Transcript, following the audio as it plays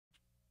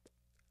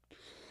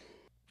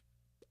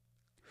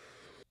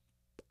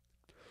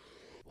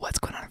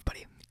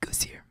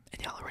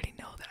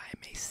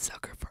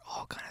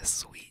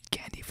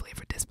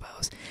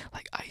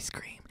ice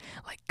cream,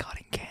 like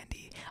cotton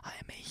candy. I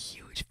am a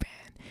huge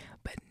fan,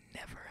 but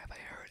never have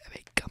I heard of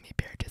a gummy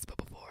bear dispo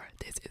before.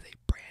 This is a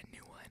brand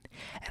new one,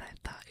 and I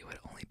thought it would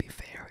only be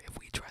fair if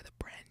we try the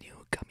brand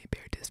new gummy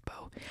bear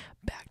dispo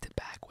back to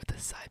back with a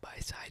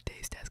side-by-side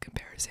taste test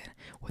comparison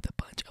with a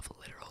bunch of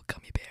literal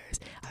gummy bears.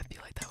 I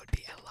feel like that would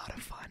be a lot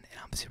of fun, and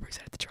I'm super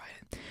excited to try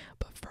it.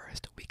 But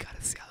first, we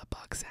gotta see how the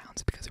box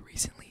sounds, because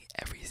recently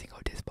every single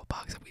dispo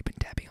box that we've been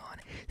tapping on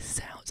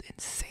sounds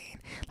insane.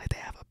 Like they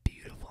have a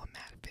beautiful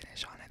matte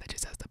finish on it that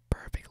just has the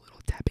perfect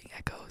little tapping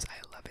echoes.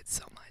 I love it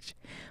so much.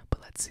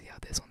 But let's see how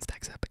this one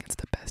stacks up against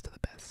the best of the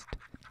best.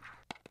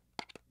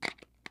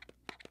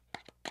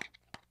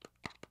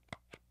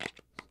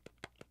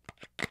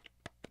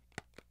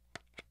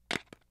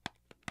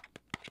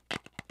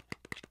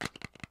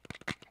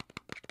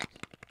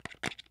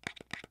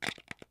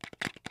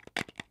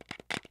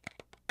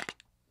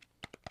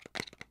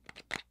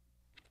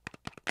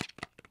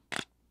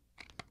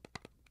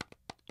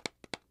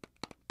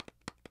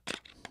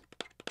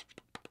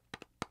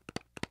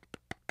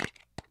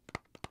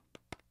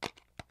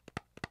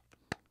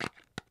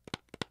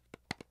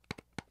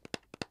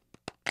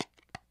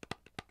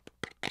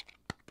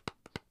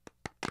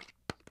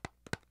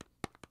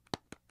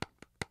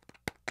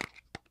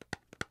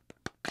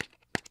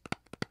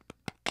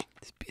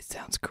 It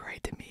sounds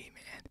great to me,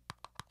 man.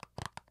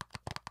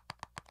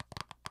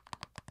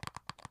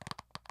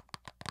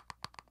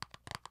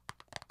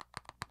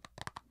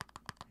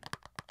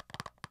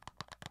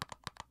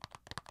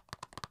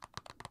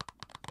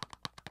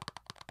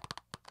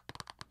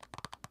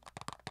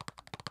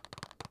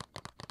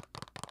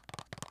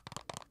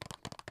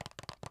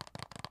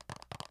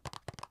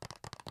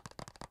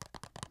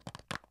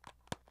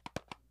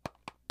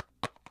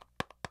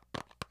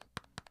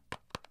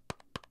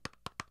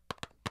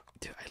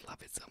 Dude, I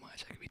love it so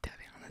much. I could be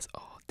tapping on this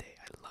all day.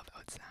 I love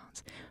how it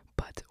sounds.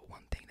 But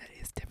one thing that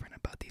is different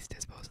about these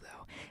dispos,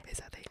 though, is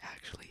that they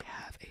actually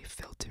have a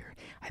filter.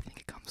 I think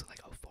it comes with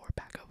like a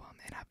 4-pack of them,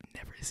 and I've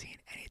never seen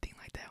anything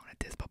like that on a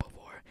dispo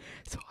before.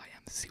 So I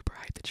am super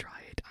hyped to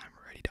try it. I'm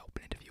ready to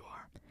open it if you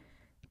are.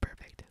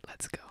 Perfect.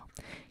 Let's go.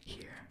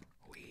 Here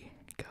we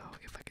go.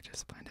 If I could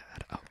just find out how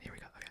to, oh, here we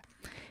go. Okay.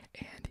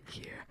 And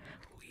here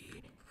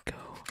we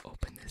go.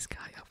 Open this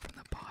guy up from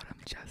the bottom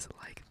just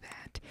like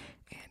that.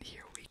 And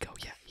here we go.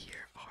 Yeah,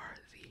 here are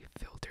the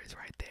filters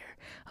right there.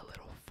 A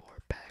little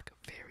 4-pack.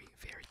 Very,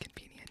 very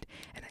convenient.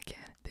 And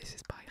again, this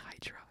is by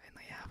HYDRA, and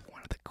they have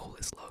one of the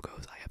coolest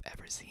logos I have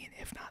ever seen,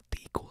 if not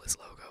the coolest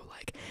logo.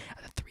 Like,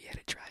 the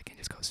 3-headed dragon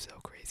just goes so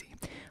crazy.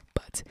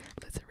 But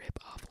let's rip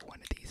off one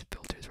of these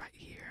filters right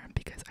here,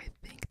 because I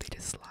think they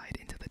just slide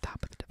into the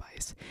top of the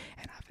device,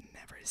 and I've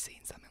never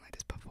seen something like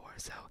this before,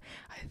 so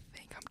I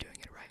think I'm doing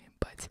it right.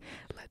 But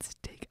let's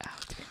take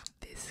out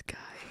this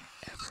guy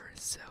ever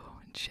so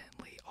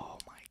gently. Oh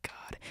my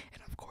god.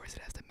 And of course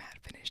it has the matte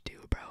finish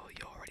too, bro.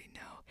 You already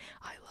know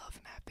I love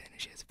matte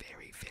finishes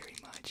very, very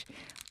much.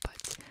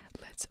 But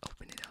let's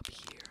open it up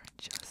here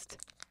just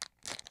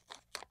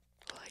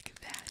like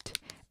that.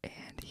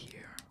 And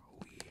here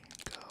we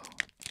go.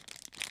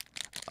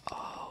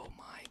 Oh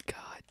my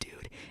god,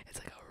 dude. It's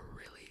like a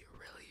really,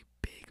 really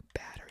big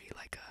battery.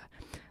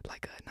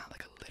 Not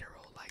like a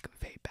literal like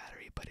vape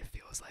battery, but it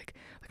feels like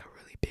a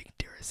really big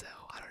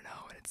Duracell. I don't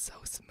know, and it's so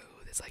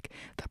smooth. It's like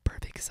the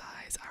perfect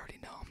size. I already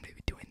know I'm gonna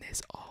be doing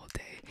this all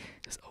day,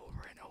 just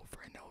over and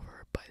over and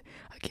over. But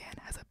again,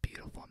 has a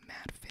beautiful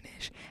matte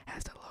finish,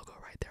 has the logo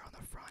right there on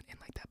the front in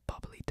like that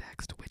bubbly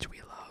text, which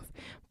we love.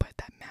 But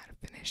that matte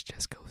finish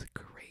just goes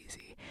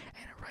crazy.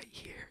 And right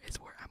here is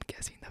where I'm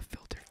guessing the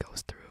filter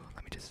goes through.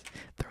 Let me just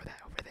throw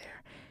that over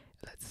there.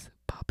 Let's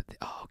pop it.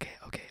 Oh, okay.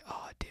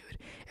 Oh, dude,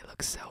 it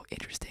looks so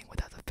interesting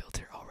without the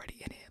filter already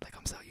in it. Like,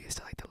 I'm so used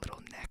to like the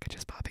little neck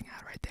just popping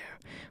out right there.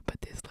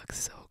 But this looks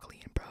so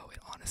clean, bro. It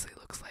honestly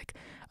looks like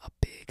a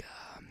big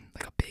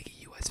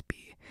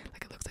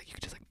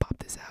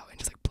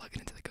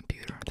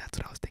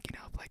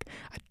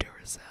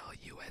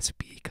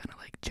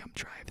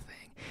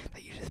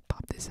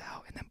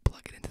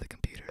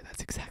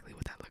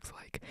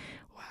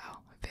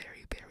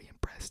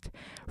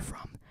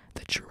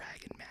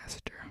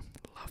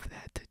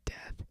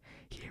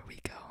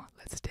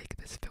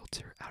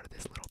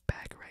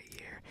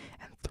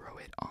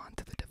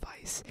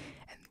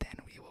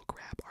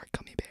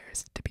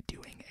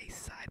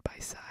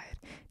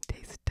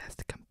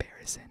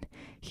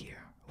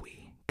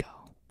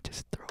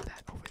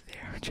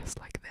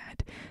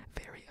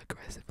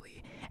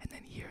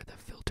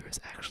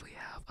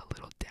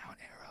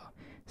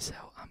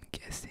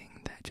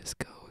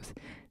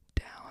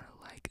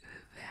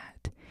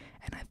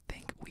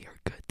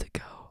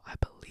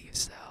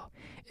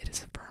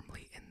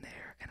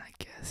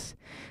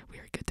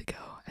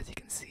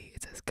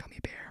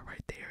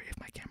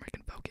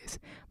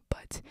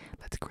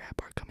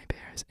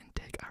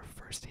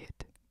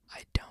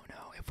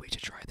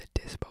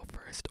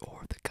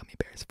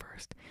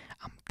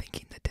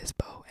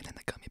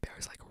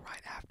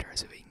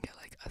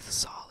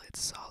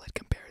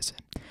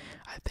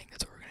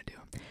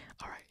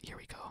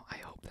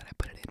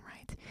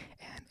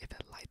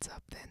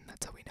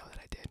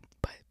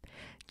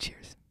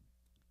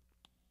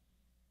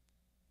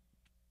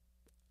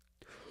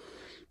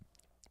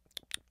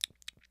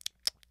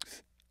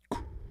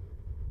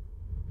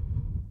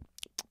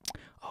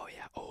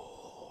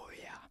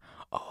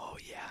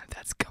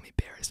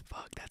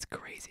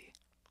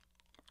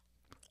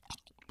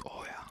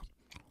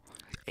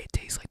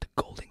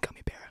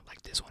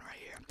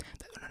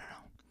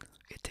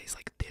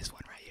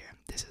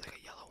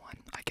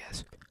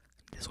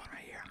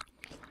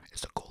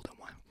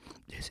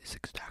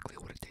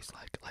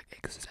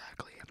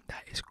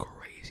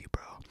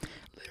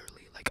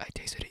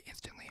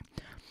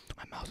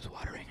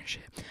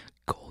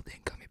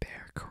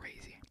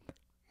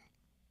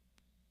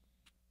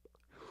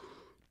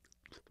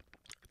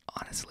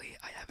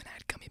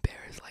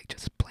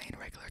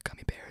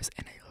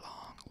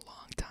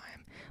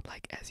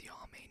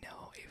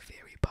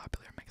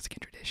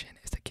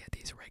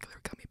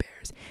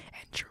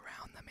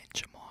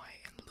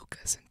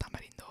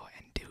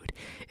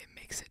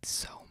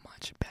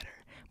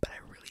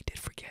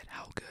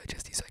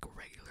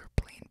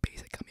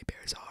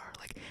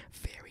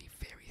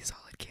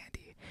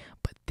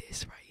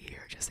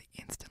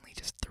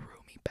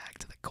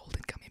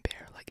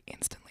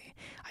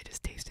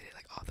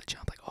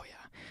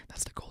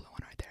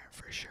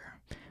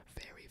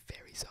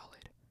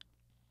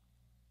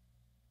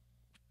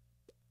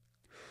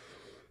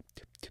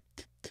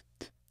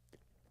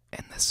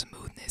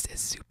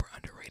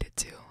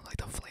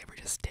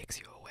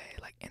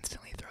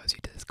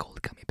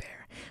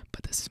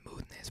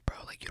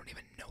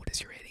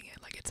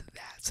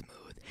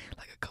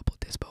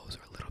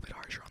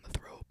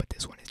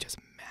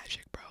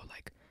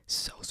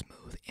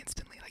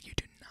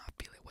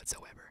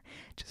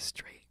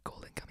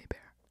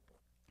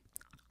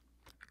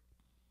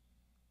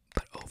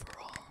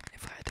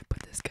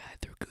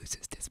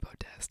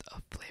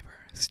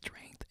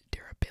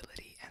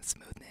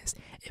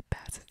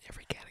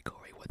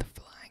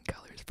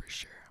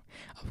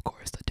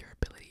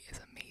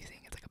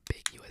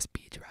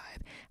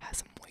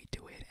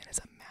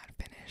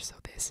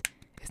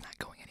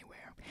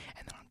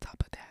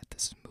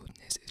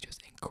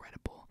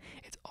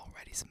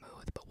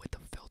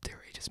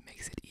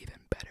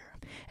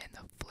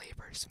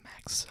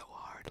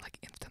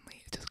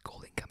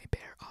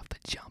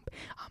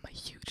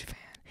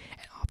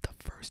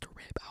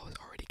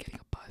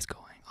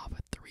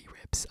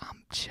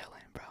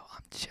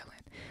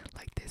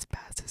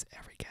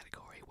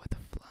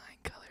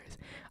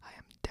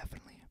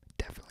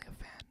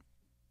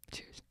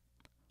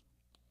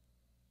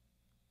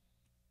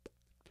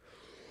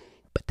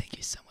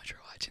you so much for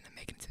watching and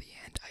making it to the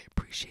end. I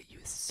appreciate you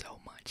so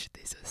much.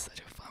 This was such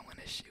a fun one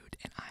to shoot,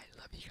 and I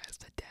love you guys